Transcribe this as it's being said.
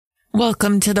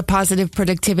Welcome to the Positive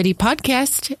Productivity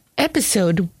Podcast,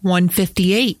 episode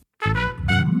 158.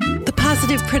 The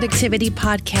Positive Productivity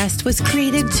Podcast was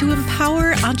created to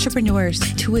empower entrepreneurs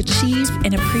to achieve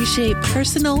and appreciate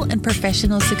personal and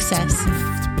professional success.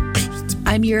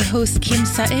 I'm your host, Kim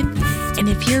Sutton, and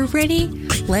if you're ready,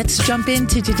 let's jump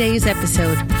into today's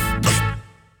episode.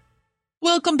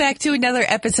 Welcome back to another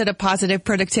episode of Positive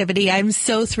Productivity. I'm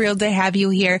so thrilled to have you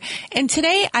here. And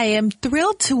today I am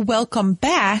thrilled to welcome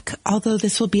back, although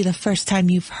this will be the first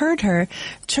time you've heard her,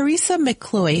 Teresa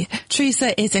McCloy.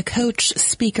 Teresa is a coach,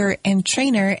 speaker, and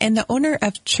trainer, and the owner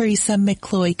of Teresa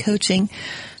McCloy Coaching.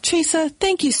 Teresa,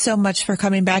 thank you so much for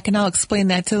coming back, and I'll explain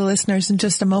that to the listeners in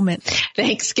just a moment.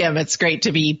 Thanks, Kim. It's great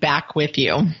to be back with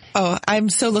you. Oh, I'm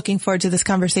so looking forward to this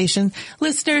conversation.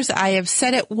 Listeners, I have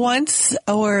said it once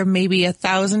or maybe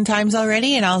 1,000 times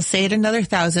already, and I'll say it another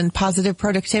 1,000. Positive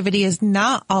productivity is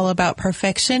not all about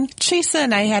perfection. Teresa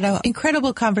and I had an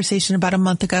incredible conversation about a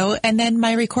month ago, and then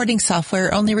my recording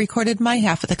software only recorded my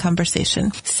half of the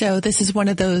conversation. So this is one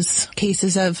of those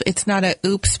cases of it's not a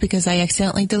oops because I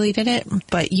accidentally deleted it,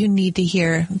 but you need to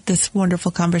hear this wonderful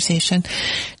conversation.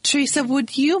 Teresa,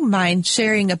 would you mind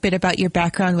sharing a bit about your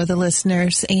background with the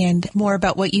listeners and more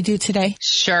about what you do today?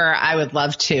 Sure, I would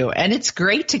love to. And it's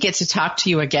great to get to talk to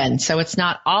you again. So it's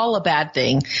not all a bad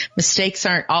thing. Mistakes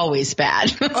aren't always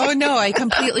bad. Oh, no, I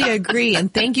completely agree.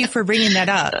 And thank you for bringing that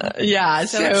up. Yeah,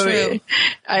 so true.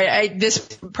 This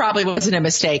probably wasn't a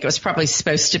mistake. It was probably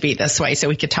supposed to be this way so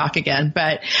we could talk again.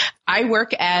 But I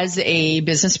work as a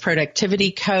business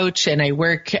productivity coach, and I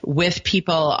work with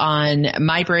people on,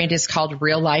 my brand is called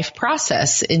Real Life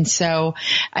Process. And so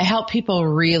I help people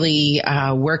really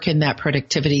work in that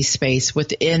productivity space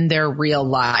within their real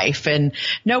life, and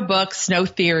no books, no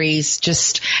theories,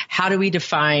 just how do we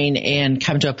define and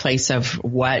come to a place of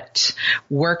what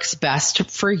works best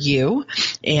for you,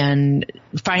 and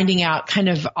finding out kind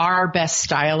of our best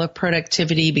style of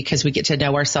productivity because we get to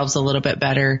know ourselves a little bit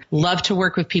better. Love to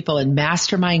work with people in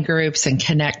mastermind groups and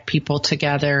connect people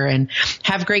together and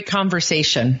have great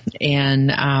conversation,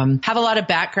 and have a lot of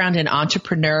background in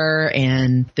entrepreneur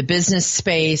and the business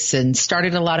space, and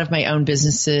started a lot of my own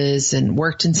businesses and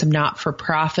worked in some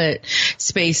not-for-profit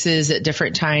spaces at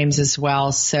different times as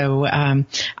well. So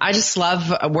I just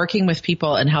love working with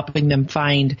people and helping them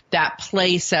find that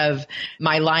place of,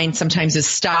 my line sometimes is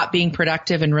stop being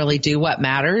productive and really do what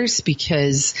matters,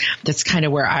 because that's kind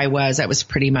of where I was. I was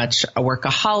pretty much a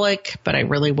workaholic, but I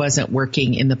really wasn't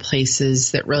working in the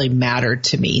places that really mattered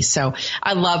to me. So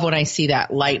I love when I see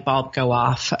that light bulb go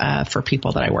off for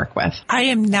people that I work with. I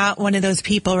am not one of those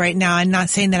people right now. I'm not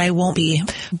saying that I won't be,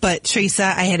 but Teresa,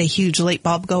 I had a huge light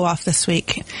bulb go off this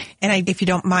week. And if you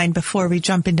don't mind, before we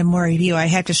jump into more review, I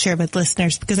have to share with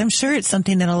listeners because I'm sure it's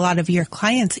something that a lot of your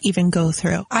clients even go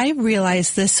through. I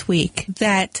realized this week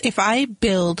that if I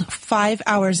build 5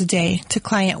 hours a day to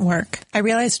client work, I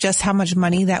realized just how much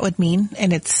money that would mean.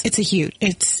 And it's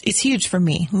huge for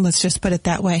me. Let's just put it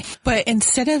that way. But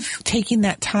instead of taking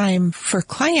that time for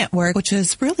client work, which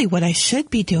is really what I should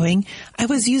be doing, I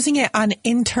was using it on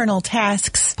internal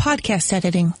tasks, podcast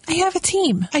editing. I have a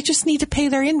team. I just need to pay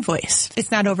their invoice.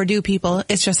 It's not overdue, people.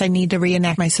 It's just I need to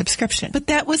reenact my subscription. But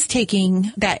that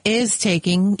is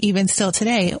taking, even still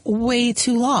today, way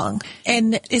too long.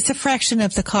 And it's a fraction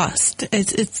of the cost.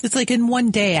 It's like in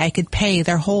one day I could pay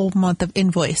their whole month of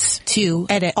invoice to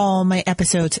edit all my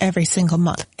episodes every single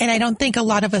month. And I don't think a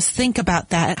lot of us think about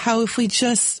that. How if we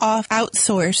just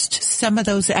outsourced some of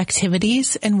those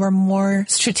activities and were more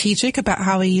strategic about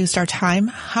how we used our time,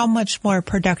 how much more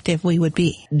productive we would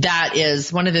be. That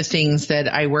is one of the things that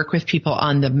I work with people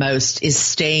on the most, is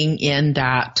staying in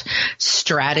that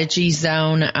strategy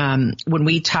zone. When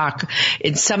we talk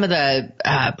in some of the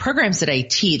programs that I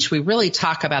teach, we really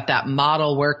talk about that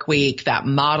model work week, that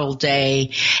model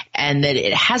day, and that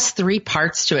it has 3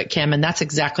 parts to it, Kim. And that's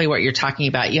exactly what you're talking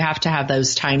about. You have to have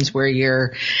those times where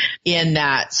you're in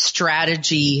that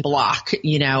strategy block,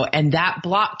 and that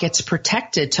block gets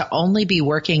protected to only be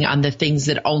working on the things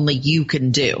that only you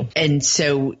can do. And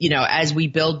so, as we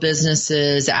build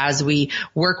businesses, as we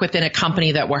work within a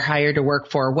company that we're hired to work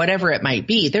for, whatever it might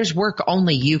be, there's work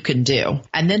only you can do.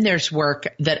 And then there's work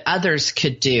that others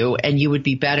could do, and you would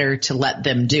be better to let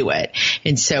them do it.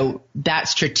 And so that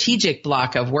strategic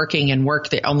block of working and work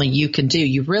that only you can do,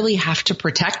 you really have to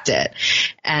protect it.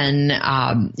 And,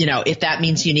 if that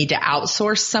means you need to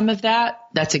outsource some of that,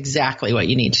 that's exactly what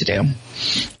you need to do.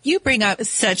 You bring up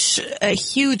such a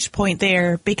huge point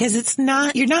there, because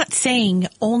you're not saying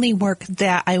only work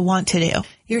that I want to do.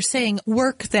 You're saying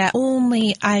work that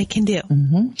only I can do.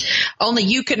 Mm-hmm. Only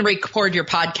you can record your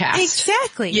podcast.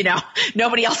 Exactly.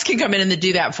 Nobody else can come in and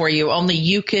do that for you. Only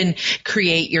you can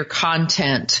create your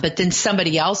content, but then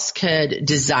somebody else could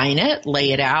design it,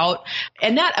 lay it out.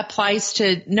 And that applies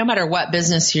to no matter what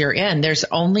business you're in. There's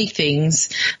only things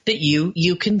that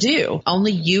you can do.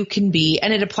 Only you can be,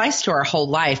 and it applies to our whole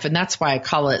life. And that's why I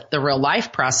call it the real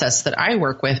life process that I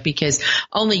work with, because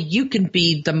only you can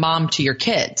be the mom to your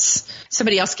kids.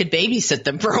 Somebody else could babysit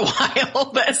them for a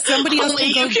while, but somebody else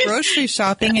can go grocery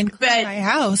shopping and clean my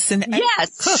house and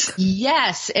cook.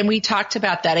 Yes. And we talked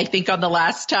about that, I think, on the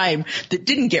last time that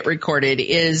didn't get recorded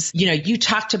is, you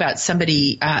talked about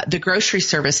somebody, the grocery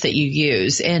service that you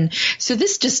use. And so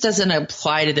this just doesn't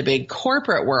apply to the big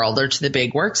corporate world or to the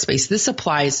big workspace. This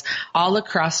applies all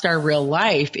across our real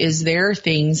life. Is there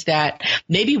things that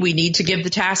maybe we need to give the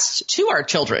tasks to our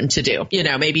children to do?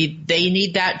 Maybe they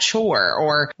need that chore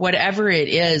or whatever it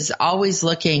is, always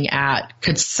looking at,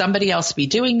 could somebody else be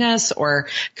doing this, or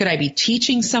could I be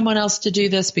teaching someone else to do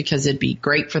this because it'd be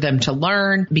great for them to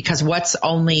learn, because what's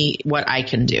only what I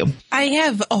can do. I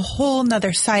have a whole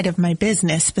nother side of my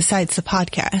business besides the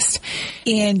podcast.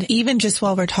 And even just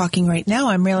while we're talking right now,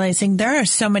 I'm realizing there are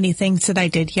so many things that I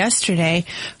did yesterday.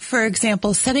 For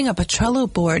example, setting up a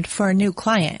Trello board for a new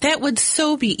client. That would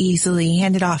so be easily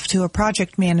handed off to a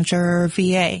project manager or a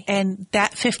VA. And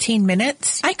that 15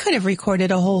 minutes, I could have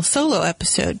recorded a whole solo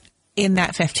episode in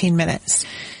that 15 minutes.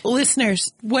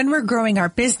 Listeners, when we're growing our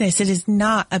business, it is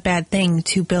not a bad thing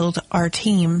to build our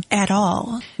team at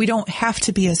all. We don't have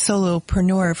to be a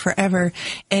solopreneur forever.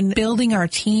 And building our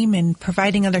team and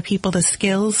providing other people the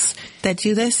skills that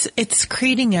do this, it's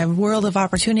creating a world of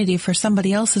opportunity for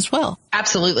somebody else as well.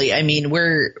 Absolutely. I mean,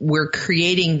 we're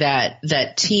creating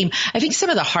that team. I think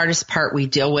some of the hardest part we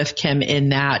deal with, Kim, in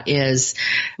that is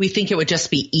we think it would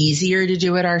just be easier to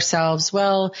do it ourselves.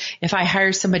 Well, if I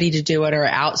hire somebody to do it or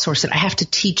outsource it, I have to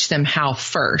teach them how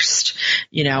first,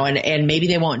 and maybe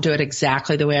they won't do it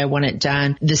exactly the way I want it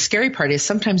done. The scary part is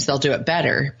sometimes they'll do it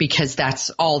better because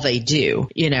that's all they do,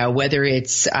 whether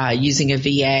it's using a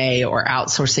VA or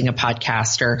outsourcing a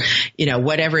podcast or,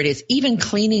 whatever it is, even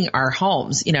cleaning our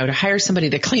homes, to hire somebody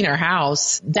to clean our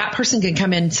house, that person can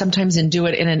come in sometimes and do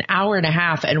it in an hour and a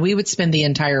half. And we would spend the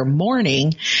entire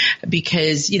morning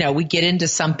because, we get into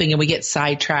something and we get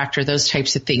sidetracked or those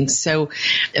types of things. So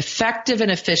effective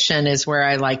and efficient is where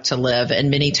I like to live. And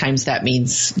many times that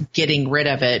means getting rid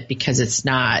of it because it's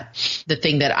not the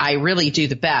thing that I really do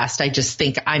the best. I just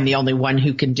think I'm the only one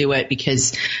who can do it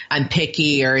because I'm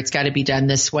picky or it's got to be done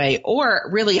this way. Or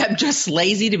really, I'm just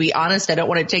lazy, to be honest. I don't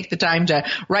want to take the time to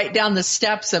write down the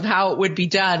steps of how it would be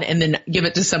done and then give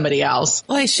it to somebody else.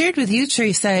 Well, I shared with you,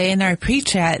 Teresa, in our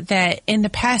pre-chat that in the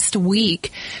past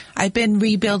week, I've been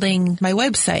rebuilding my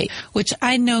website, which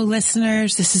I know,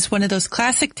 listeners, this is one of those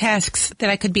classic tasks that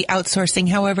I could be outsourcing.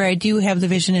 However, I do have the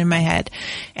vision in my head,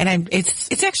 and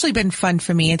it's actually been fun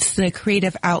for me. It's the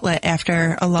creative outlet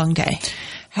after a long day.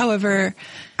 However,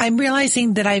 I'm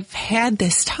realizing that I've had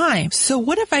this time. So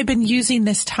what have I been using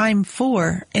this time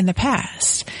for in the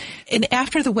past? And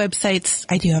after the websites,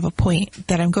 I do have a point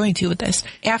that I'm going to with this.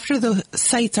 After the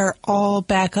sites are all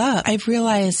back up, I've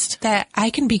realized that I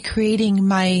can be creating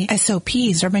my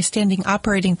SOPs or my standing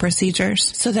operating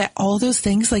procedures so that all those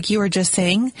things, like you were just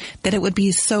saying, that it would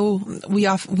be so, we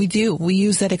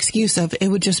use that excuse of it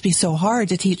would just be so hard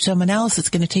to teach someone else. It's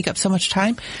going to take up so much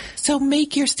time. So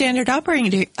make your standard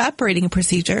operating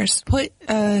procedures. Put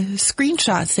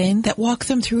screenshots in that walk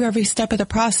them through every step of the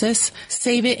process.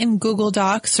 Save it in Google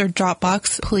Docs or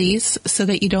Dropbox, please, so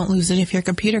that you don't lose it if your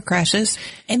computer crashes.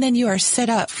 And then you are set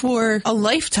up for a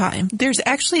lifetime. There's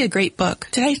actually a great book.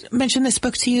 Did I mention this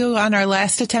book to you on our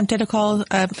last attempt at a call,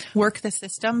 Work the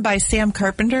System by Sam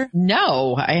Carpenter?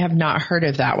 No, I have not heard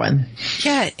of that one.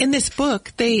 Yeah, in this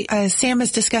book, Sam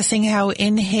is discussing how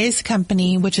in his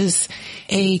company, which is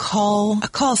a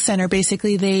call center,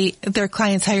 basically, their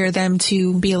clients hire them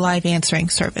to be a live answering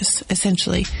service,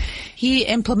 essentially. He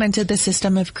implemented the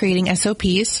system of creating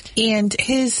SOPs, and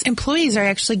his employees are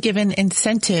actually given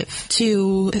incentive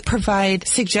to provide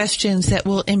suggestions that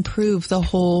will improve the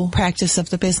whole practice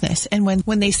of the business. And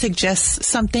when they suggest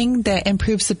something that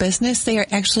improves the business, they are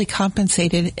actually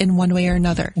compensated in one way or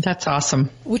another. That's awesome.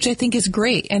 Which I think is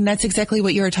great. And that's exactly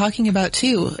what you were talking about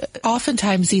too.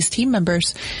 Oftentimes these team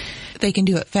members, They can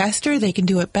do it faster. They can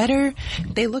do it better.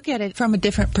 They look at it from a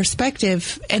different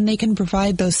perspective, and they can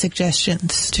provide those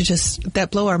suggestions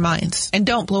that blow our minds and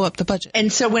don't blow up the budget.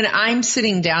 And so when I'm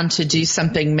sitting down to do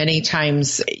something, many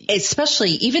times,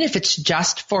 especially even if it's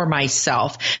just for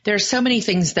myself, there's so many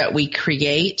things that we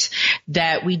create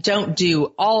that we don't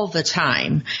do all the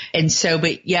time. And so,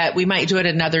 but yet we might do it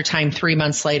another time 3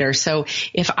 months later. So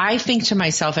if I think to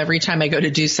myself every time I go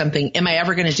to do something, am I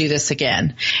ever going to do this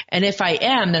again? And if I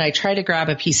am, then I try to grab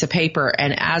a piece of paper,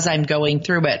 and as I'm going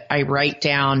through it, I write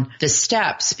down the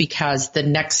steps, because the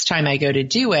next time I go to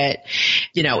do it,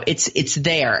 it's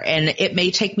there. And it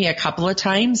may take me a couple of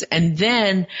times, and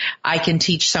then I can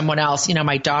teach someone else.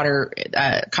 My daughter,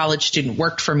 a college student,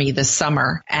 worked for me this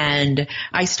summer, and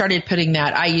I started putting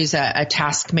that. I use a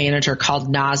task manager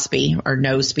called Nosby, or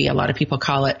Nosby, a lot of people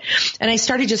call it. And I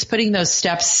started just putting those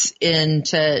steps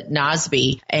into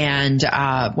Nosby. And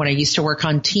when I used to work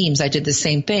on Teams, I did the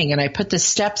same thing. And I put the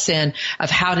steps in of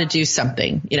how to do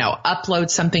something, upload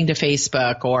something to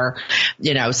Facebook, or,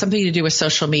 something to do with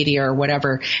social media or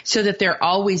whatever, so that they're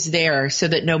always there, so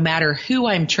that no matter who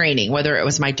I'm training, whether it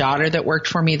was my daughter that worked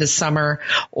for me this summer,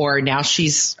 or now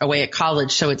she's away at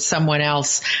college, so it's someone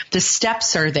else, the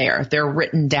steps are there. They're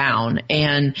written down,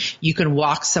 and you can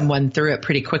walk someone through it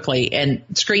pretty quickly. And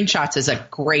screenshots is a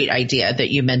great idea that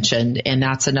you mentioned. And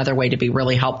that's another way to be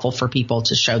really helpful for people,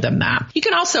 to show them that. You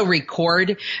can also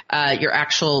record your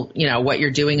actual, what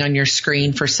you're doing on your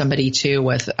screen for somebody too,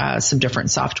 with some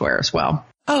different software as well.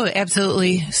 Oh,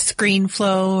 absolutely.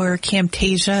 ScreenFlow or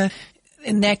Camtasia.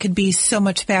 And that could be so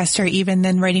much faster even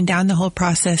than writing down the whole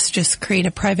process. Just create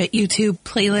a private YouTube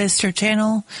playlist or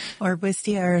channel or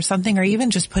Wistia or something, or even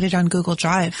just put it on Google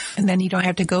Drive. And then you don't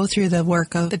have to go through the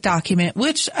work of the document,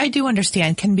 which I do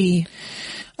understand can be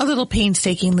a little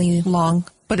painstakingly long.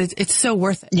 But it's so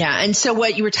worth it. Yeah. And so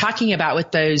what you were talking about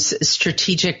with those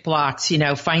strategic blocks,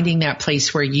 finding that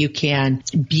place where you can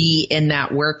be in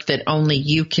that work that only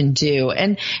you can do.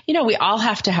 And, we all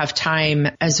have to have time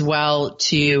as well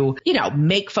to,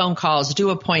 make phone calls, do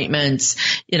appointments,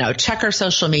 check our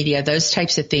social media, those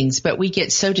types of things. But we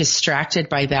get so distracted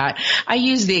by that. I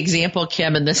use the example,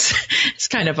 Kim, and this is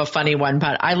kind of a funny one,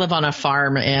 but I live on a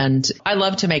farm and I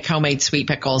love to make homemade sweet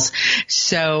pickles.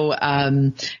 So,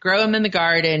 grow them in the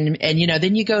garden. And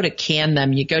then you go to can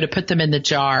them, you go to put them in the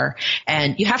jar,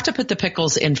 and you have to put the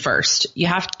pickles in first.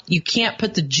 You can't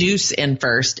put the juice in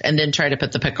first and then try to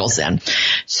put the pickles in.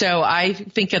 So I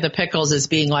think of the pickles as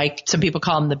being like, some people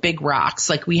call them the big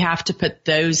rocks. Like, we have to put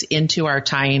those into our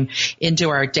time, into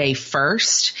our day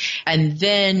first. And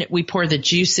then we pour the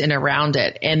juice in around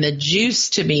it. And the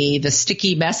juice, to me, the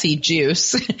sticky, messy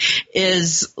juice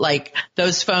is like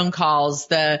those phone calls,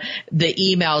 the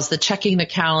emails, the checking the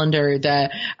calendar,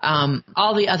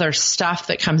 all the other stuff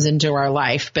that comes into our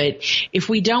life. But if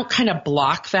we don't kind of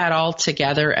block that all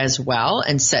together as well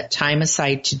and set time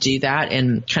aside to do that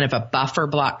in kind of a buffer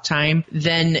block time,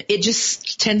 then it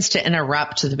just tends to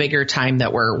interrupt the bigger time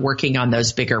that we're working on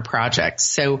those bigger projects.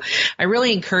 So I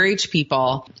really encourage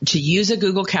people to use a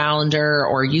Google Calendar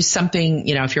or use something,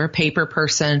 if you're a paper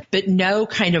person, but know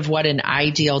kind of what an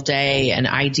ideal day, an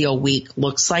ideal week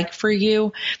looks like for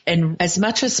you. And as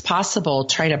much as possible,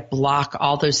 try to block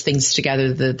all those things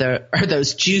together, or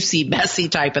those juicy, messy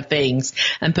type of things,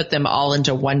 and put them all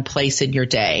into one place in your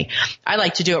day. I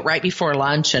like to do it right before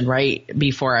lunch and right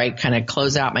before I kind of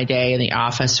close out my day in the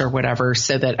office or whatever,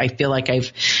 so that I feel like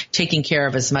I've taken care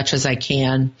of as much as I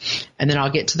can. And then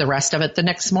I'll get to the rest of it the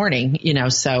next morning,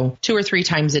 so 2 or 3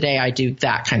 times a day I do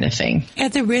that kind of thing.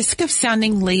 At the risk of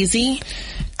sounding lazy,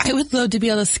 I would love to be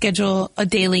able to schedule a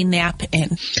daily nap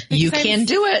in. You can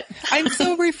do it. I'm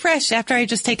so refreshed after I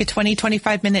just take a 20,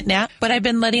 25 minute nap, but I've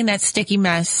been letting that sticky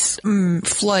mess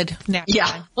flood nap.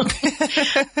 Yeah.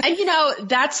 And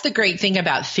that's the great thing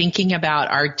about thinking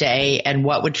about our day and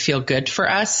what would feel good for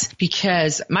us,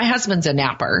 because my husband's a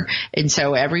napper. And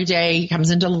so every day he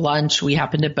comes into lunch, we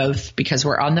happen to both, because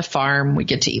we're on the farm, we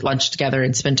get to eat lunch together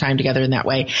and spend time together in that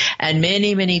way. And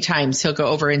many, many times he'll go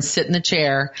over and sit in the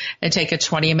chair and take a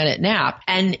 20-minute nap.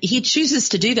 And he chooses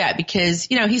to do that because,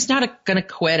 he's not going to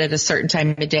quit at a certain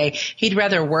time of day. He'd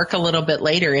rather work a little bit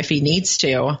later if he needs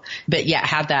to, but yet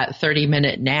have that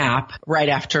 30-minute nap right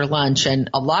after lunch. And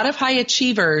a lot of high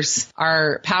achievers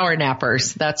are power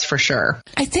nappers. That's for sure.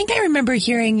 I think I remember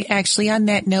hearing, actually, on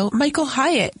that note, Michael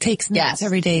Hyatt takes naps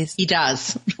every day. He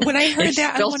does. When I heard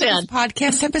that on one of his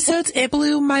podcast episodes, it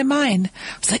blew my mind.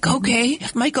 I was like, okay,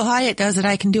 if Michael Hyatt does it,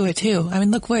 I can do it too. I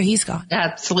mean, look where he's gone.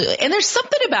 Absolutely. And there's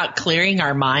something bit about clearing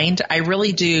our mind. I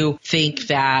really do think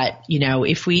that,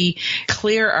 if we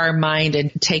clear our mind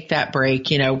and take that break,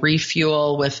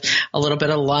 refuel with a little bit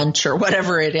of lunch or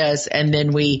whatever it is, and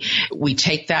then we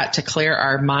take that to clear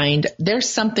our mind, there's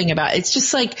something about it's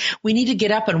just like we need to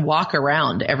get up and walk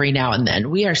around every now and then.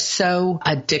 We are so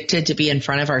addicted to be in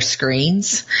front of our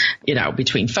screens,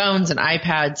 between phones and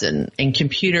iPads and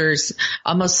computers.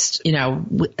 Almost,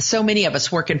 so many of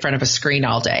us work in front of a screen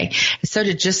all day. So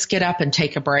to just get up and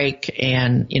take a break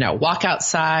and, walk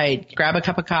outside, grab a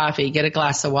cup of coffee, get a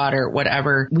glass of water,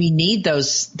 whatever. We need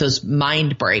those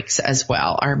mind breaks as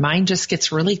well. Our mind just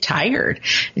gets really tired.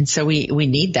 And so we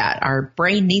need that. Our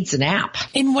brain needs a nap.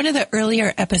 In one of the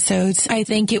earlier episodes, I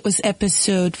think it was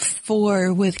episode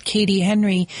 4 with Katie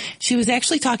Henry, she was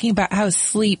actually talking about how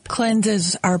sleep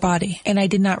cleanses our body. And I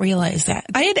did not realize that.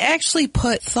 I had actually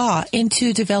put thought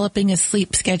into developing a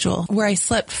sleep schedule where I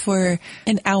slept for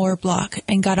an hour block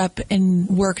and got up and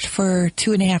worked for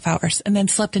 2.5 hours and then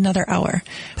slept another hour.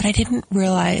 But I didn't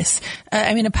realize,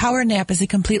 a power nap is a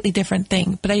completely different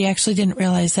thing, but I actually didn't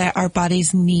realize that our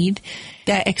bodies need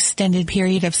that extended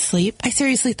period of sleep. I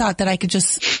seriously thought that I could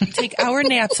just take hour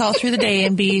naps all through the day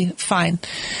and be fine.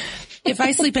 If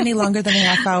I sleep any longer than a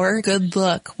half hour, good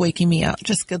luck waking me up.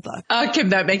 Just good luck. Kim,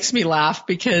 that makes me laugh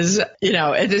because,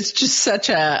 it is just such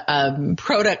a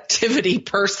productivity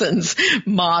person's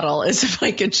model, as if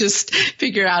I could just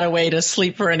figure out a way to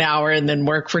sleep for an hour and then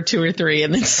work for 2 or 3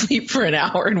 and then sleep for an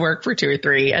hour and work for 2 or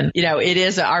 3. And, it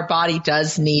is, our body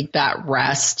does need that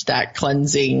rest, that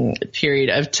cleansing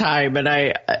period of time.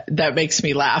 And that makes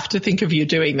me laugh to think of you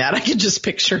doing that. I can just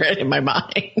picture it in my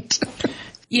mind.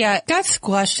 Yeah, it got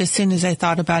squashed as soon as I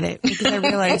thought about it because I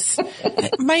realized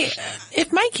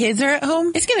if my kids are at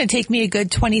home, it's going to take me a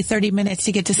good 20, 30 minutes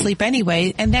to get to sleep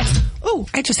anyway. And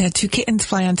I just had 2 kittens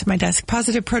fly onto my desk.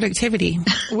 Positive productivity,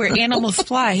 where animals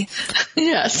fly.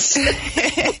 Yes.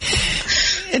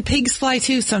 And pigs fly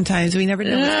too sometimes. We never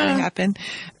know what's going to happen.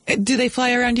 Do they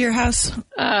fly around your house?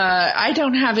 I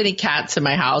don't have any cats in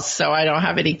my house, so I don't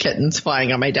have any kittens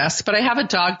flying on my desk, but I have a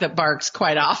dog that barks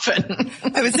quite often.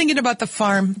 I was thinking about the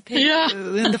farm.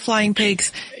 And the flying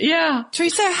pigs. Yeah.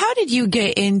 Teresa, how did you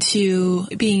get into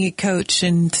being a coach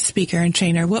and speaker and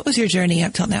trainer? What was your journey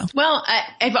up till now? Well,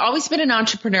 I've always been an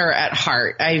entrepreneur at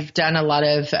heart. I've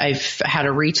had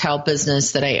a retail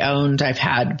business that I owned. I've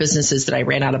had businesses that I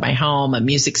ran out of my home, a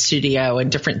music studio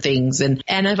and different things. And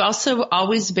I've also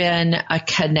always been a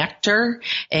connector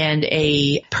and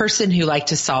a person who liked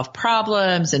to solve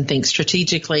problems and think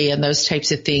strategically and those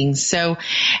types of things. So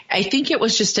I think it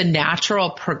was just a natural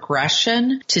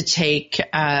progression to take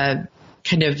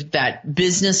kind of that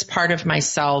business part of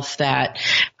myself that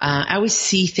I always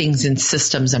see things in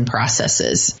systems and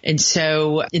processes. And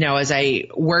so, as I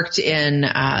worked in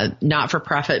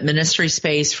not-for-profit ministry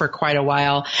space for quite a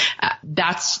while,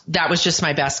 that was just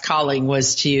my best calling,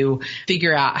 was to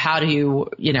figure out how to,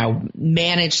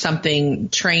 manage something,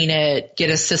 train it, get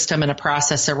a system and a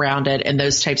process around it and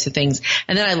those types of things.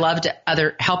 And then I loved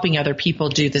helping other people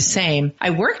do the same. I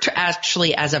worked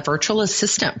actually as a virtual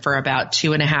assistant for about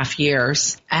 2.5 years.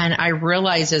 And I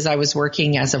realized as I was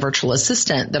working as a virtual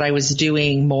assistant that I was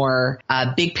doing more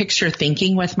big picture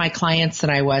thinking with my clients than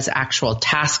I was actual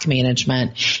task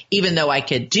management. Even though I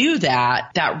could do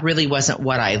that, that really wasn't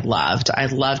what I loved. I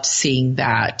loved seeing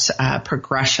that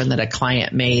progression that a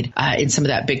client made in some of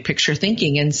that big picture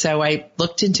thinking. And so I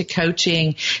looked into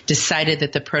coaching, decided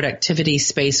that the productivity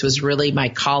space was really my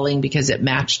calling because it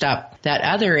matched up that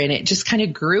other, and it just kind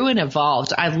of grew and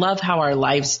evolved. I love how our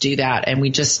lives do that. And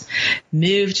we just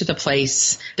move to the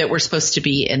place that we're supposed to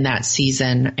be in that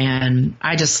season. And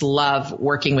I just love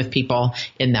working with people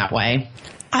in that way.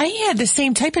 I had the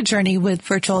same type of journey with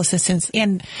virtual assistants,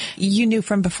 and you knew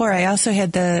from before, I also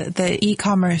had the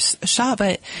e-commerce shop,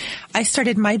 but I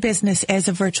started my business as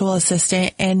a virtual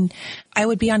assistant, and I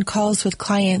would be on calls with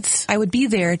clients. I would be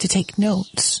there to take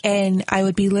notes, and I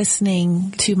would be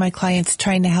listening to my clients,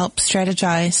 trying to help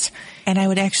strategize. And I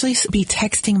would actually be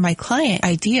texting my client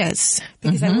ideas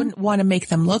because I wouldn't want to make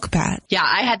them look bad. Yeah,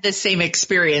 I had the same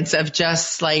experience of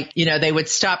just like, they would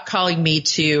stop calling me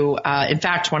to, in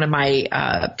fact, one of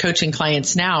my coaching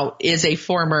clients now is a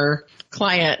former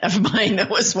client of mine that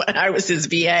was when I was his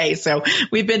VA. So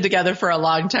we've been together for a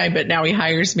long time, but now he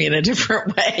hires me in a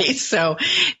different way. So,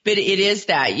 but it is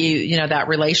that that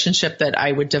relationship that I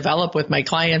would develop with my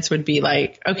clients would be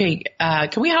like, okay,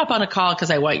 can we hop on a call?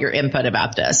 Cause I want your input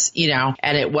about this,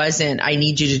 and it wasn't, I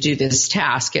need you to do this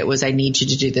task. It was, I need you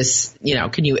to do this,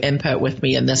 can you input with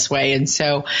me in this way? And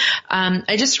so,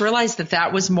 I just realized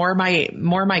that was more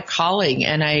my calling,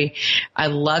 and I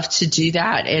love to do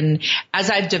that. And as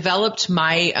I've developed developed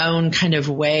my own kind of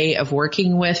way of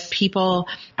working with people.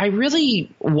 I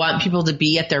really want people to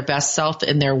be at their best self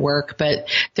in their work, but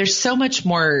there's so much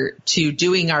more to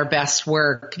doing our best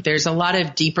work. There's a lot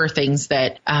of deeper things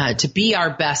that to be our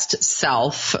best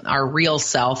self, our real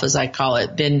self, as I call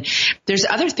it, then there's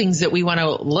other things that we want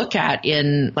to look at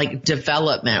in like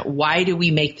development. Why do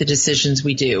we make the decisions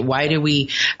we do? Why do we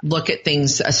look at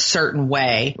things a certain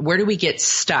way? Where do we get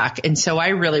stuck? And so I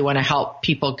really want to help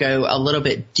people go a little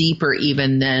bit deeper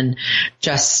even than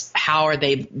just how are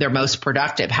they're most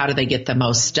productive? How do they get the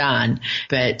most done?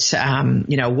 But,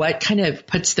 what kind of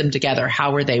puts them together?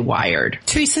 How are they wired?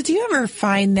 Teresa, do you ever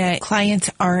find that clients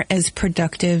aren't as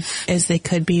productive as they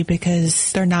could be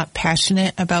because they're not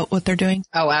passionate about what they're doing?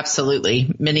 Oh,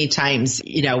 absolutely. Many times,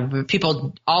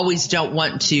 people always don't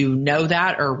want to know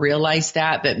that or realize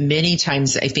that, but many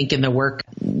times I think in the work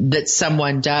that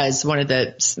someone does, one of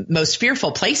the most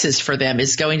fearful places for them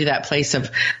is going to that place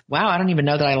of, wow, I don't even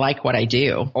know that I like what I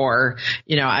do, or,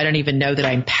 I don't even know that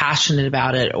I'm passionate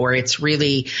about it, or it's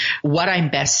really what I'm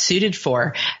best suited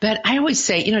for. But I always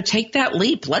say, take that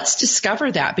leap. Let's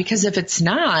discover that, because if it's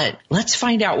not, let's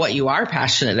find out what you are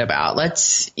passionate about.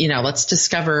 Let's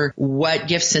discover what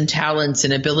gifts and talents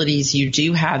and abilities you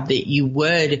do have that you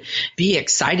would be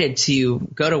excited to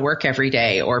go to work every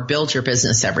day or build your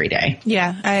business every day.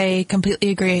 Yeah, I completely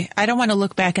agree. I don't want to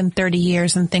look back in 30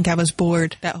 years and think I was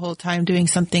bored that whole time doing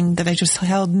something that I just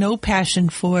held no passion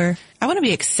for. I want to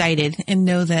be excited and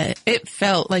know that it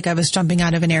felt like I was jumping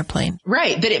out of an airplane.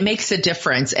 Right. That it makes a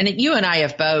difference. And you and I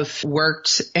have both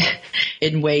worked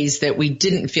in ways that we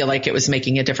didn't feel like it was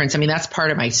making a difference. I mean, that's part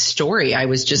of my story. I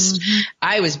was just,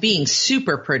 I was being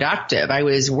super productive. I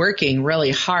was working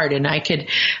really hard, and I could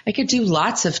do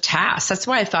lots of tasks. That's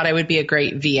why I thought I would be a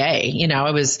great VA.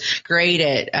 I was great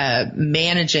at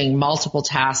managing multiple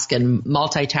tasks and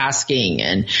multitasking.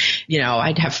 And,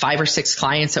 I'd have 5 or 6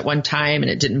 clients at one time, and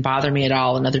it didn't bother me at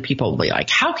all. And other people would be like,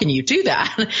 how can you do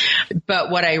that? But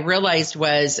what I realized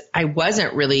was I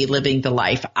wasn't really living the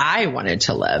life I wanted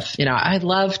to live. I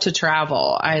love to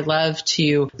travel. I love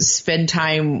to spend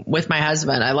time with my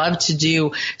husband. I love to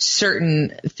do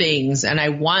certain things. And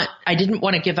I didn't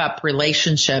want to give up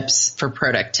relationships for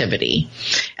productivity.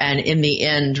 And in the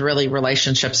end, really,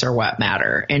 relationships are what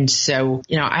matter. And so,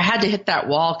 I had to hit that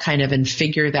wall kind of and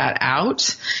figure that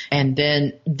out, and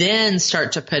then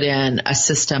start to put in a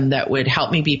system that would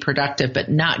help me be productive, but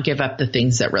not give up the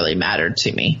things that really mattered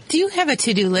to me. Do you have a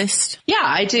to-do list? Yeah,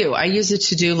 I do. I use a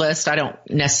to-do list. I don't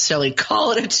necessarily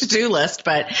call it a to-do list,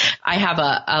 but I have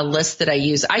a list that I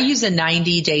use. I use a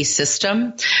 90-day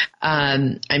system.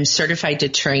 I'm certified to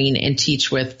train and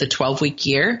teach with the 12-week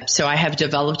year. So I have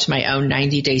developed my own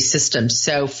 90-day system.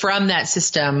 So from that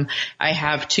system, I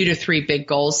have 2 to 3 big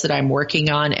goals that I'm working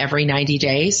on every 90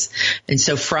 days. And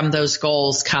so from those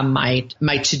goals come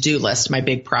my to-do list, my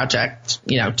big project,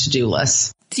 to-do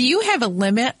list. Do you have a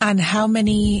limit on how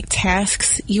many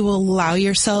tasks you will allow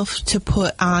yourself to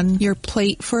put on your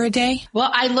plate for a day?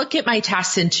 Well, I look at my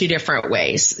tasks in 2 different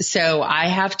ways. So I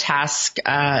have tasks,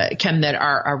 Kim, that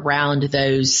are around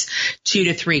those 2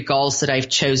 to 3 goals that I've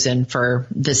chosen for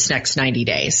this next 90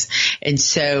 days. And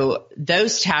so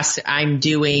those tasks I'm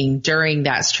doing during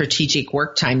that strategic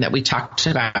work time that we talked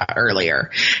about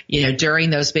earlier. During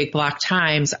those big block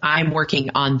times, I'm working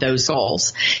on those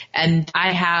goals. And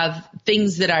I have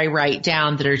things that I write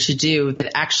down that are to do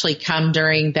that actually come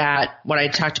during that, what I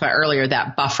talked about earlier,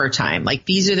 that buffer time. Like,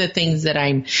 these are the things that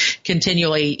I'm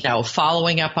continually,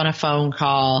 following up on a phone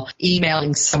call,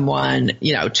 emailing someone,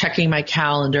 checking my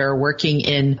calendar, working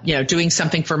in, doing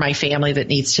something for my family that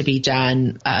needs to be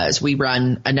done as we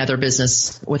run another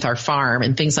business with our farm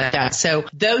and things like that. So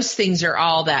those things are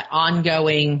all that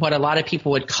ongoing, what a lot of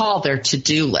people would call their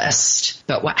to-do list.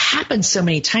 But what happens so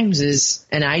many times is,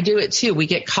 and I do it too, we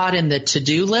get caught in the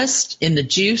to-do list, in the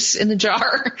juice in the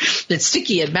jar that's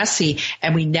sticky and messy,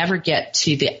 and we never get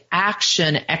to the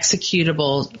action,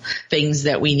 executable things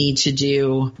that we need to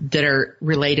do that are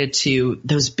related to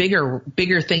those bigger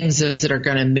things that are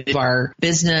going to move our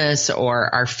business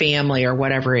or our family or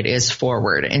whatever it is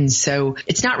forward. And so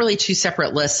it's not really 2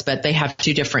 separate lists, but they have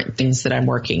 2 different things that I'm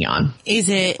working on. Is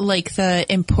it like the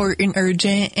important,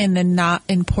 urgent, and the not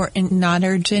important, not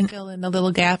urgent? Fill in the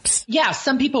little gaps? Yeah,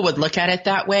 some people would look at it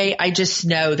that way. I just just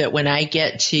know that when I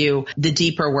get to the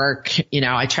deeper work,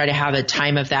 I try to have a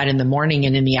time of that in the morning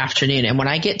and in the afternoon. And when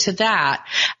I get to that,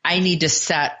 I need to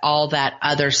set all that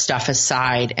other stuff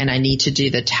aside, and I need to do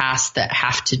the tasks that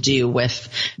have to do with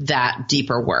that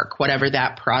deeper work, whatever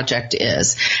that project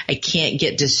is. I can't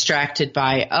get distracted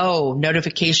by,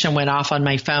 notification went off on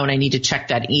my phone. I need to check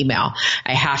that email.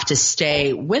 I have to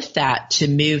stay with that to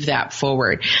move that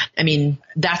forward. I mean,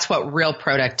 that's what real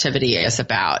productivity is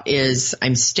about, is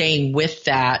I'm staying with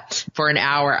that for an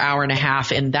hour, hour and a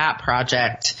half in that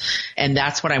project. And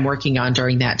that's what I'm working on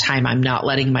during that time. I'm not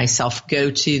letting myself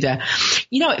go to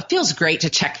it feels great to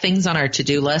check things on our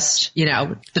to-do list,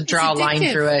 to draw a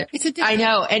line through it. I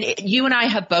know. And you and I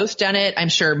have both done it. I'm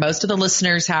sure most of the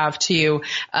listeners have too,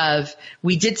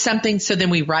 we did something, so then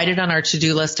we write it on our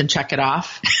to-do list and check it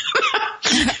off.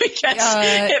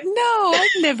 No,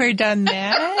 I've never done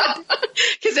that.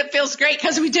 Because it feels great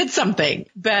because we did something.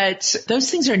 But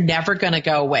those things are never going to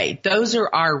go away. Those are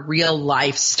our real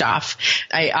life stuff.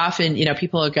 I often,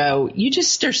 people will go, you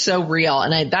just are so real.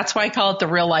 And that's why I call it the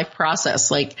real life process.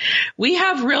 Like, we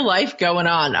have real life going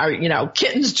on. Our,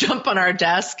 kittens jump on our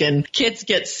desk and kids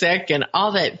get sick and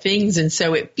all that things. And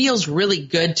so it feels really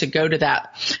good to go to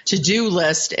that to-do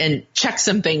list and check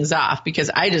some things off, because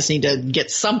I just need to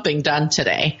get something done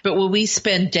today. But when we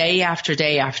spend day after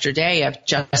day after day of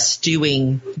just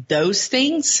doing those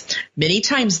things, many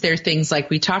times they're things like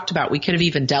we talked about. We could have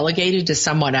even delegated to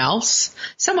someone else.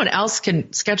 Someone else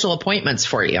can schedule appointments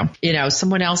for you.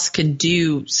 Someone else can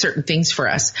do certain things for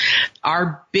us.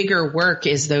 Our bigger work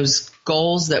is those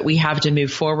goals that we have to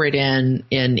move forward in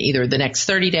either the next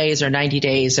 30 days or 90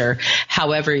 days or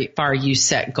however far you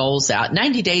set goals out.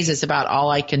 90 days is about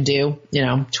all I can do,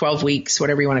 12 weeks,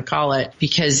 whatever you want to call it,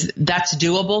 because that's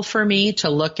doable for me to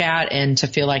look at and to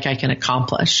feel like I can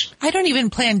accomplish. I don't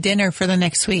even plan dinner for the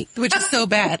next week, which is so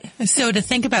bad. So to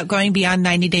think about going beyond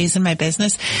 90 days in my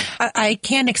business, I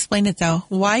can't explain it though.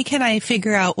 Why can I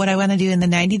figure out what I want to do in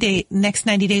the next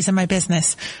 90 days of my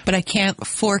business, but I can't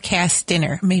forecast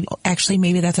dinner?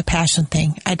 Maybe that's a passion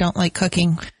thing. I don't like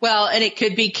cooking. Well, and it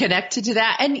could be connected to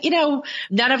that. And,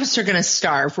 none of us are going to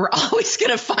starve. We're always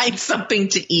going to find something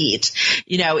to eat.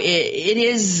 It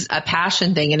is a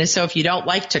passion thing. And so if you don't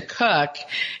like to cook,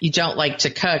 you don't like to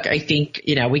cook. I think,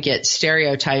 we get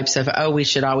stereotypes of, we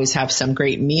should always have some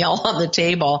great meal on the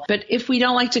table. But if we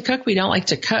don't like to cook, we don't like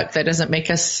to cook. That doesn't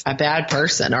make us a bad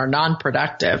person or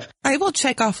non-productive. I will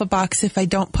check off a box if I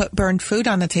don't put burned food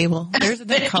on the table. There's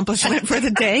an accomplishment for the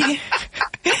day.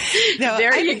 No,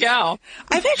 there you go.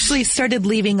 I've actually started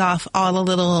leaving off all the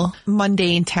little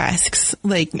mundane tasks,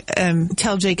 like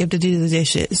tell Jacob to do the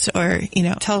dishes or,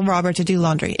 tell Robert to do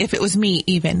laundry. If it was me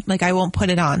even, like I won't put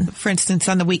it on. For instance,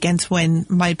 on the weekends when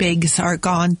my bigs are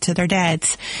gone to their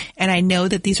dads and I know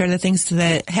that these are the things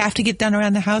that have to get done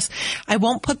around the house, I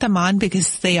won't put them on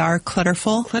because they are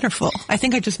clutterful. Clutterful. I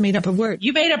think I just made up a word.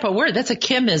 You made up a word. That's a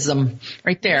Kimism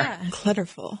right there. Yeah,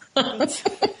 clutterful.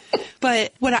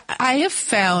 But what I have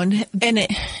found, and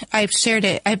I've shared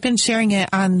it, I've been sharing it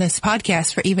on this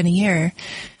podcast for even a year,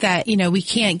 that, we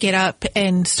can't get up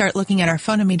and start looking at our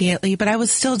phone immediately, but I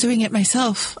was still doing it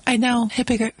myself. I know,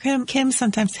 Kim,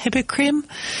 sometimes hypocrite.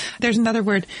 There's another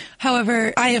word.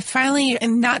 However, I have finally,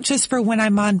 and not just for when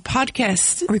I'm on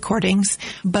podcast recordings,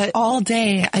 but all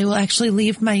day, I will actually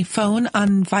leave my phone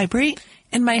on vibrate.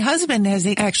 And my husband has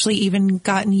actually even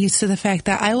gotten used to the fact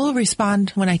that I will respond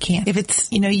when I can. If it's,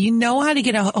 you know how to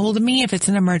get a hold of me if it's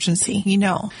an emergency,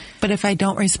 But if I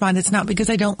don't respond, it's not because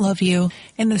I don't love you.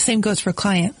 And the same goes for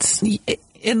clients.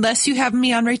 Unless you have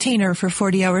me on retainer for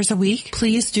 40 hours a week,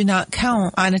 please do not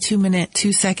count on a 2-minute,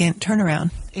 2-second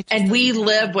turnaround. And we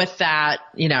live with that,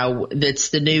 that's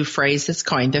the new phrase that's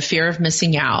coined, the fear of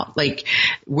missing out. Like,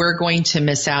 we're going to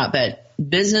miss out, but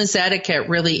business etiquette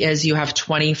really is you have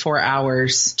 24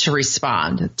 hours to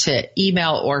respond to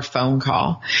email or phone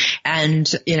call. And,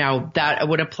 that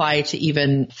would apply to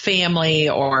even family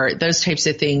or those types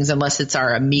of things, unless it's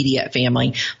our immediate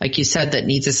family, like you said, that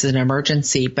needs us in an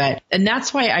emergency. And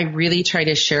that's why I really try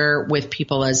to share with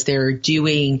people as they're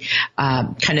doing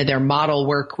kind of their model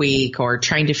work week or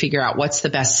trying to figure out what's the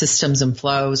best systems and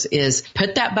flows, is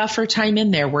put that buffer time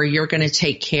in there where you're going to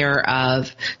take care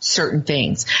of certain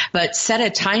things. But set a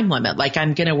time limit. Like,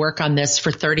 I'm going to work on this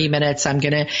for 30 minutes. I'm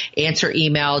going to answer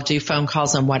email, do phone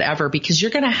calls and whatever, because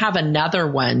you're going to have another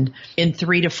one in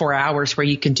 3 to 4 hours where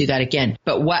you can do that again.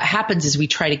 But what happens is we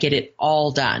try to get it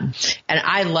all done. And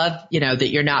I love, that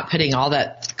you're not putting all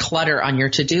that clutter on your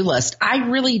to-do list. I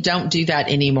really don't do that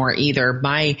anymore either.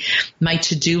 My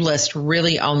to-do list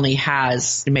really only has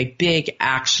has my big,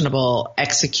 actionable,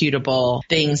 executable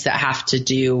things that have to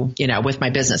do, with my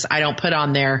business. I don't put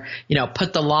on there,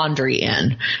 put the laundry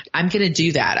in. I'm going to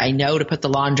do that. I know to put the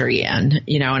laundry in,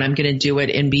 and I'm going to do it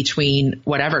in between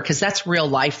whatever, because that's real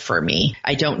life for me.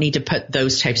 I don't need to put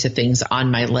those types of things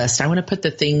on my list. I want to put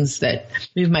the things that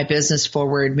move my business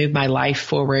forward, move my life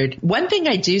forward. One thing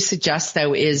I do suggest,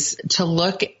 though, is to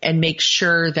look and make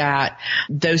sure that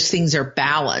those things are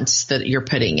balanced that you're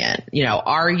putting in.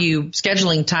 Are you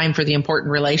scheduling time for the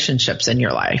important relationships in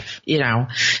your life?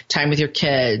 Time with your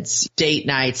kids, date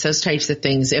nights, those types of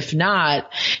things. If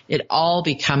not, it all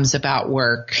becomes about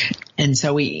work. And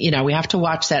so we have to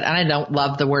watch that. And I don't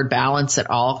love the word balance at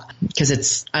all because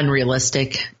it's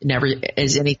unrealistic. Never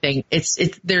is anything.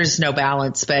 There's no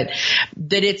balance, but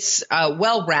that it's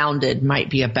well-rounded might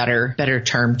be a better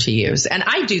term to use. And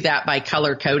I do that by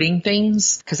color coding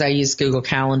things because I use Google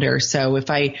Calendar. So if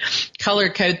I color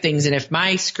code things and if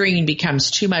my screen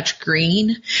becomes too much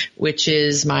green, which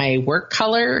is my work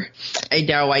color, I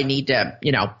know I need to,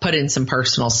 put in some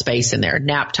personal space in there,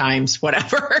 nap times,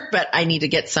 whatever, but I need to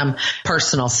get some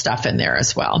personal stuff in there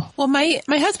as well. Well, my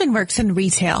husband works in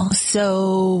retail.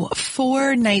 So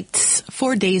 4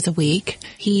 days a week,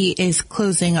 he is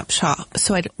closing up shop.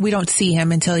 So we don't see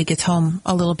him until he gets home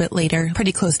a little bit later,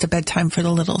 pretty close to bedtime for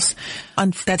the littles.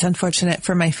 That's unfortunate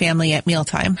for my family at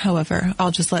mealtime. However,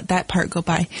 I'll just let that part go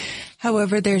by.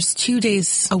 However, there's 2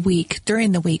 days a week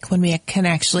during the week when we can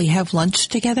actually have lunch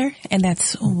together, and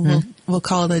that's, we'll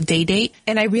call it a day date.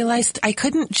 And I realized I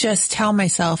couldn't just tell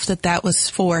myself that was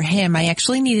for him. I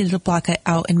actually needed to block it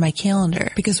out in my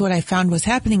calendar because what I found was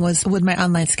happening was with my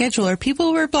online scheduler,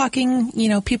 people were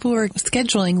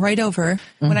scheduling right over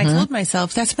when I told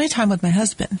myself that's my time with my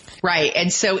husband. Right.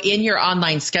 And so in your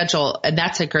online schedule, and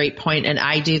that's a great point, and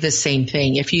I do the same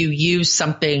thing. If you use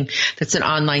something that's an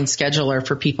online scheduler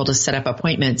for people to set up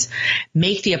appointments,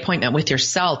 make the appointment with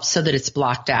yourself so that it's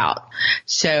blocked out.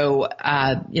 So,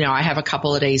 I have a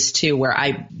couple of days too where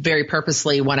I very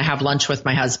purposely want to have lunch with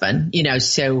my husband,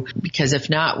 so because if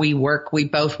not, we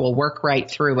both will work right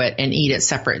through it and eat at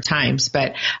separate times.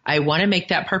 But I want to make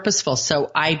that purposeful. So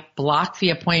I block the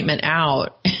appointment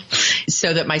out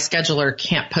so that my scheduler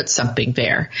can't put something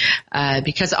there,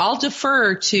 because I'll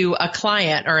defer to a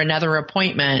client or another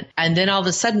appointment. And then all of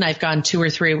a sudden I've gone 2 or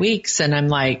 3 weeks and I'm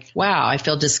like, wow, I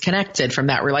feel disconnected from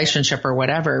that relationship or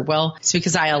whatever. Well, it's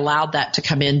because I allowed that to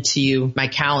come into my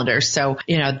calendar. So,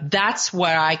 that's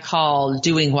what I call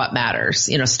doing what matters.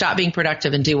 Stop being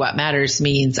productive and do what matters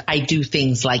means I do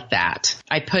things like that.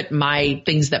 I put my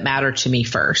things that matter to me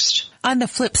first. On the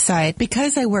flip side,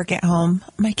 because I work at home,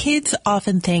 my kids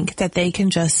often think that they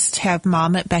can just have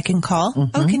mom at beck and call.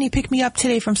 Oh, can you pick me up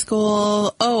today from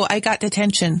school? Oh, I got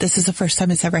detention. This is the first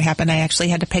time it's ever happened. I actually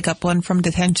had to pick up one from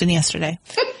detention yesterday.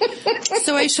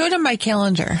 So I showed him my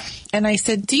calendar and I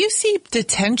said, do you see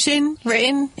detention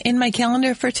written in my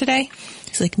calendar for today?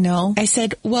 He's like, no. I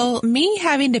said, well, me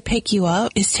having to pick you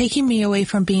up is taking me away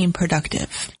from being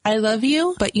productive. I love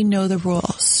you, but you know the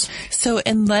rules. So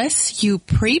unless you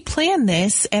pre-plan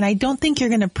this, and I don't think you're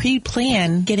going to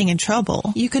pre-plan getting in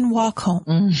trouble, you can walk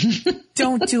home.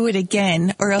 Don't do it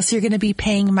again, or else you're going to be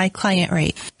paying my client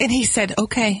rate. And he said,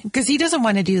 okay, because he doesn't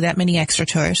want to do that many extra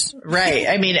chores. Right.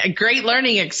 I mean, a great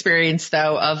learning experience,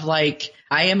 though, of like,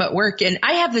 I am at work and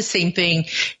I have the same thing,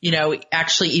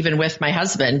 actually even with my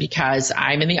husband, because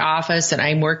I'm in the office and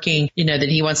I'm working, that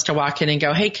he wants to walk in and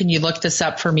go, hey, can you look this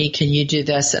up for me? Can you do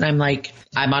this? And I'm like,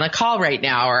 I'm on a call right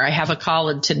now, or I have a call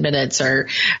in 10 minutes or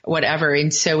whatever.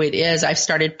 And so I've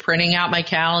started printing out my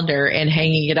calendar and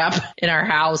hanging it up in our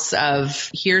house of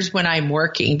here's when I'm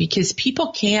working, because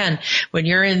people can, when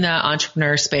you're in the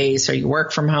entrepreneur space or you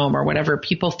work from home or whatever,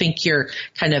 people think you're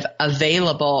kind of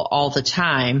available all the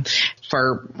time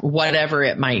for whatever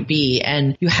it might be.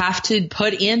 And you have to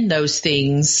put in those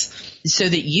things so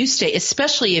that you stay,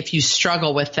 especially if you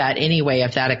struggle with that anyway,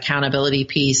 of that accountability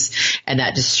piece and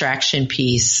that distraction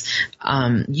piece.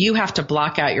 You have to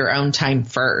block out your own time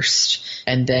first,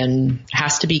 and then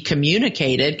has to be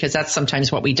communicated, because that's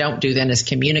sometimes what we don't do then is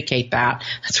communicate that.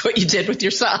 That's what you did with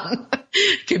your son.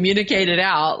 Communicate it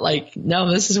out like, no,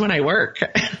 this is when I work.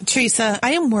 Teresa,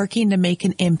 I am working to make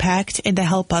an impact and to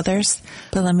help others.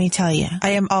 But let me tell you,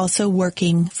 I am also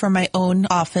working from my own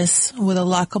office with a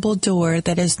lockable door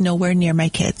that is nowhere near my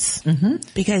kids.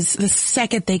 Because the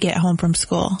second they get home from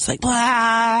school, it's like,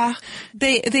 blah.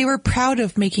 They were proud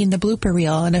of making the blooper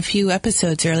reel in a few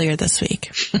episodes earlier this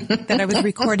week that I was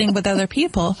recording with other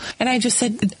people. And I just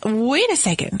said, wait a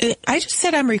second. I just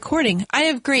said I'm recording. I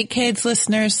have great kids,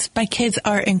 listeners. My kids kids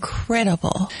are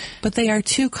incredible, but they are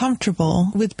too comfortable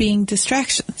with being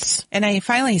distractions. And I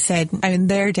finally said,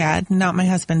 their dad, not my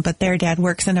husband, but their dad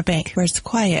works in a bank where it's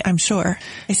quiet, I'm sure.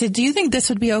 I said, do you think this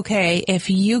would be okay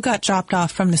if you got dropped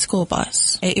off from the school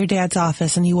bus at your dad's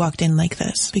office and you walked in like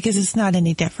this? Because it's not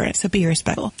any different. So be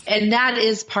respectful. And that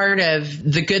is part of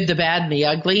the good, the bad, and the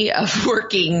ugly of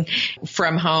working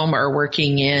from home or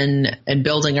working in and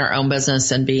building our own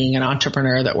business and being an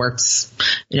entrepreneur that works,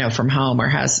 from home or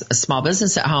has a small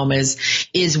business at home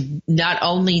is not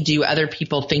only do other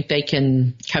people think they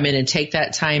can come in and take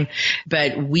that time,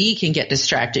 but we can get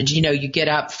distracted. You get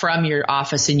up from your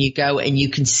office and you go and you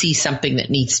can see something that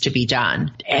needs to be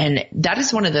done. And that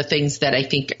is one of the things that I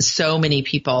think so many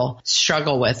people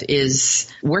struggle with is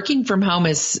working from home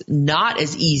is not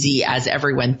as easy as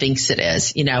everyone thinks it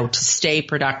is. To stay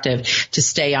productive, to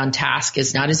stay on task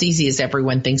is not as easy as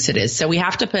everyone thinks it is. So we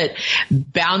have to put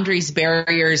boundaries,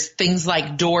 barriers, things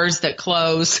like doors that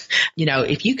close.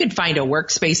 If you can find a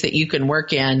workspace that you can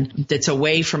work in that's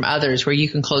away from others where you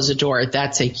can close a door,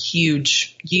 that's a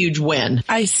huge, huge win.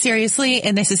 I seriously,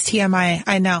 and this is TMI,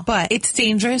 I know, but it's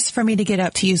dangerous for me to get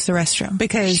up to use the restroom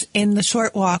because in the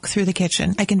short walk through the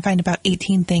kitchen, I can find about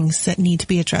 18 things that need to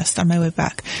be addressed on my way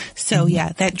back. So yeah,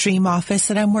 that dream office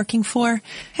that I'm working for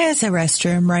has a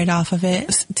restroom right off of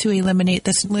it to eliminate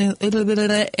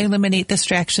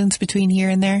distractions between here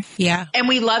and there. Yeah. And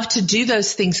we love to do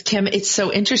those things, Kim. It's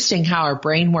so interesting how our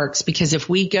brain works because if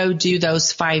we go do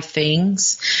those 5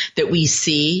 things that we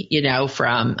see,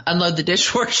 from unload the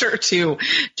dishwasher to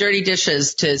dirty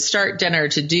dishes to start dinner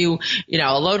to do,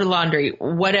 a load of laundry,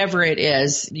 whatever it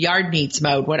is, yard needs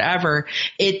mowed, whatever,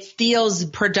 it feels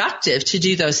productive to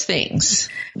do those things.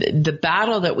 The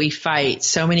battle that we fight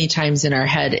so many times in our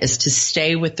head is to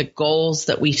stay with the goals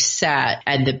that we've set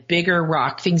and the bigger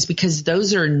rock things because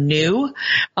those are new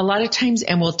a lot of times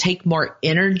and will take more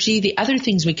energy. The other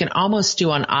things we can almost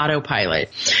do on autopilot.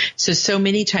 So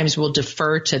many times we'll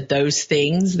defer to those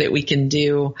things that we can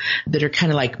do that are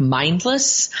kind of like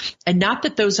mindless, and not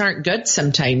that those aren't good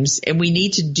sometimes and we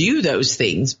need to do those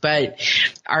things, but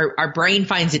our brain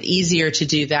finds it easier to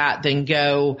do that than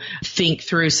go think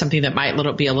through something that might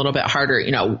be a little bit harder.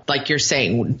 Like you're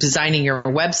saying, designing your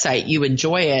website, you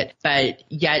enjoy it, but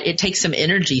yet it takes some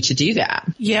energy to do that.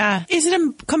 Yeah. Is it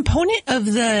a component of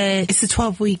it's a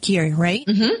 12-week year, right?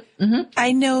 Mm-hmm. Mm-hmm.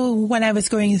 I know when I was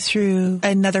going through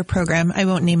another program, I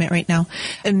won't name it right now,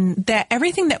 that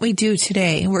everything that we do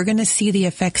today, we're going to see the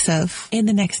effects of in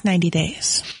the next 90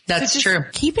 days. That's true.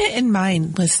 Keep it in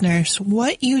mind, listeners.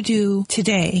 What you do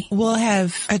today will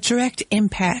have a direct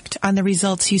impact on the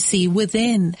results you see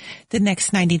within the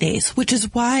next 90 days, which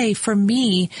is why for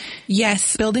me,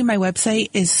 yes, building my website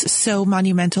is so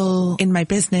monumental in my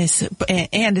business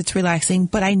and it's relaxing,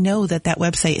 but I know that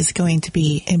website is going to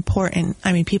be important.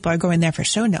 People are going there for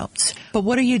show notes. But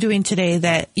what are you doing today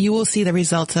that you will see the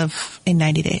results of in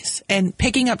 90 days? And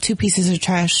picking up 2 pieces of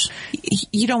trash,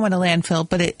 you don't want a landfill,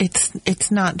 but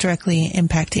it's not directly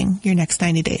impacting your next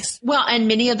 90 days. Well, and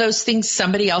many of those things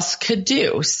somebody else could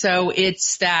do. So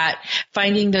it's that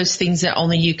finding those things that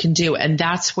only you can do. And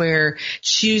that's where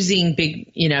choosing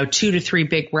big, 2 to 3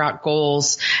 big rock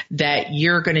goals that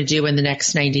you're going to do in the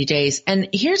next 90 days. And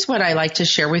here's what I like to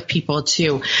share with people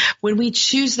too. When we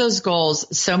choose those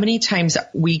goals, so many times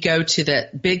we go to the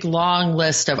big long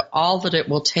list of all that it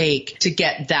will take to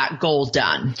get that goal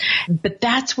done. But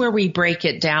that's where we break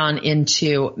it down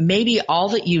into maybe all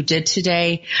that you did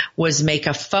today was make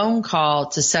a phone call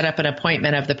to set up an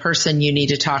appointment of the person you need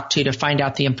to talk to find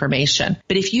out the information.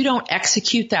 But if you don't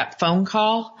execute that phone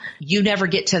call, you never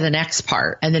get to the next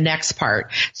part and the next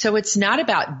part. So it's not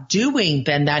about doing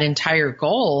then that entire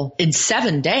goal in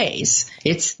 7 days.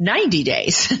 It's 90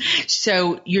 days.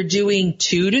 So you're doing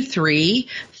 2 to 3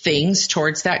 things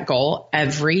towards that goal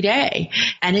every day.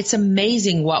 And it's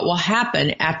amazing what will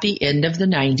happen at the end of the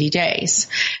 90 days.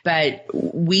 But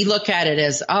we look at it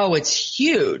as, it's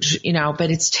huge,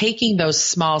 but it's taking those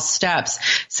small steps.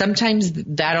 Sometimes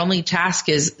that only task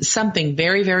is something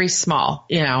very, very small,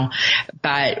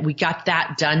 but we got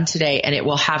that done today and it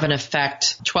will have an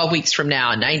effect 12 weeks from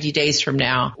now, 90 days from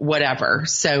now, whatever.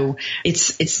 So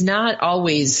it's not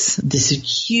always this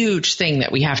huge thing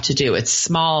that we have to do. It's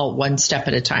small, one step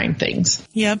at a time things.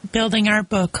 Yep. Building our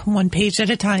book 1 page at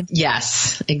a time.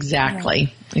 Yes, exactly. Yeah.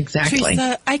 Exactly.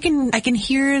 Teresa, I can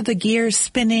hear the gears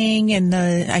spinning and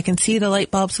I can see the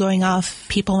light bulbs going off.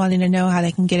 People wanting to know how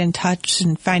they can get in touch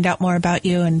and find out more about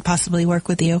you and possibly work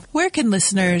with you. Where can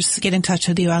listeners get in touch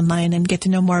with you online and get to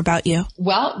know more about you?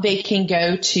 Well, they can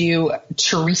go to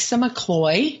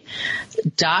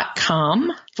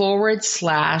teresamccloy.com /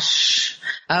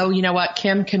 oh, you know what,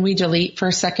 Kim, can we delete for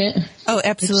a second? Oh,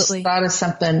 absolutely. I just thought of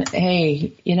something.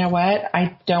 Hey, you know what?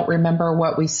 I don't remember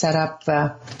what we set up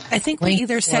the I think we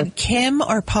either said Kim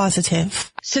or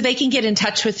positive. So they can get in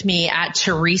touch with me at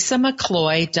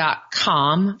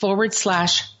teresamccloy.com /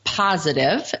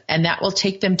 positive, and that will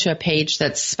take them to a page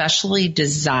that's specially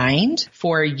designed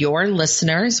for your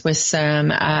listeners with some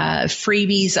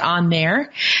freebies on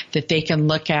there that they can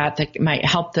look at that might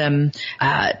help them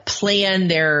plan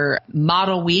their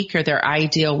model week or their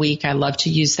ideal week. I love to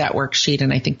use that worksheet,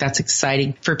 and I think that's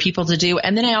exciting for people to do.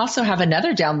 And then I also have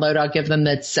another download I'll give them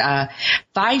that's 5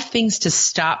 things to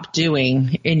stop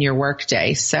doing in your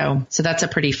workday. So that's a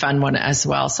pretty fun one as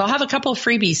well. So I'll have a couple of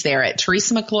freebies there at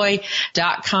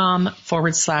teresamccloy.com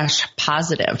 /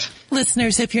 positive.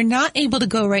 Listeners, if you're not able to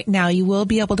go right now, you will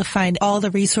be able to find all the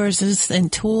resources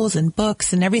and tools and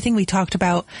books and everything we talked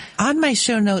about on my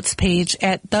show notes page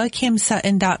at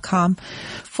thekimsutton.com /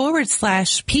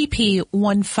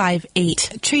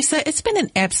 PP158. Teresa, it's been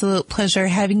an absolute pleasure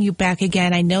having you back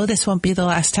again. I know this won't be the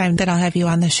last time that I'll have you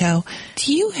on the show.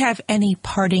 Do you have any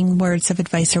parting words of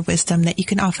advice or wisdom that you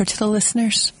can offer to the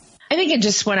listeners? I think I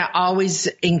just want to always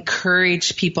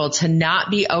encourage people to not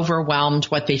be overwhelmed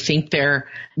what they think they're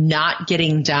not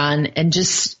getting done. And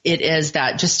just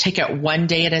take it one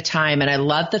day at a time. And I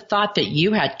love the thought that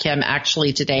you had, Kim,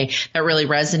 actually today that really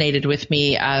resonated with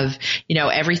me of,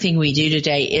 everything we do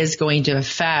today is going to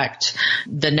affect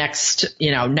the next,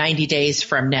 90 days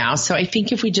from now. So I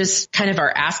think if we just kind of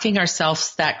are asking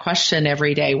ourselves that question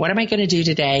every day, what am I going to do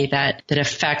today that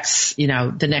affects,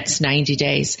 the next 90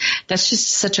 days? That's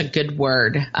just such a good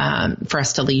word for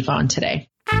us to leave on today.